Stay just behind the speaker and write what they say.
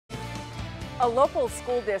A local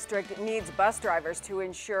school district needs bus drivers to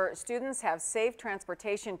ensure students have safe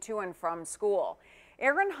transportation to and from school.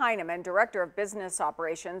 Aaron Heineman, Director of Business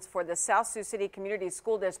Operations for the South Sioux City Community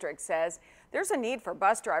School District, says there's a need for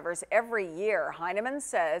bus drivers every year. Heineman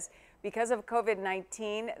says because of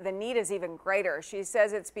COVID-19, the need is even greater. She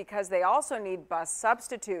says it's because they also need bus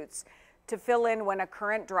substitutes to fill in when a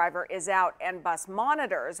current driver is out, and bus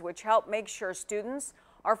monitors, which help make sure students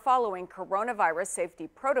are following coronavirus safety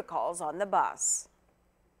protocols on the bus.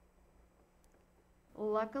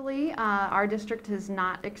 Luckily, our district has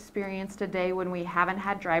not experienced a day when we haven't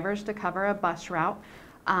had drivers to cover a bus route,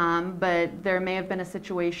 but there may have been a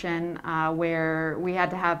situation where we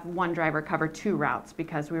had to have one driver cover two routes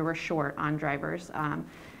because we were short on drivers.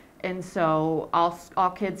 And so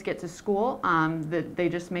all kids get to school. They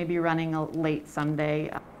just may be running late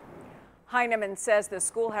someday. Heineman says the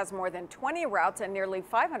school has more than 20 routes and nearly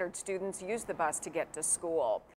 500 students use the bus to get to school.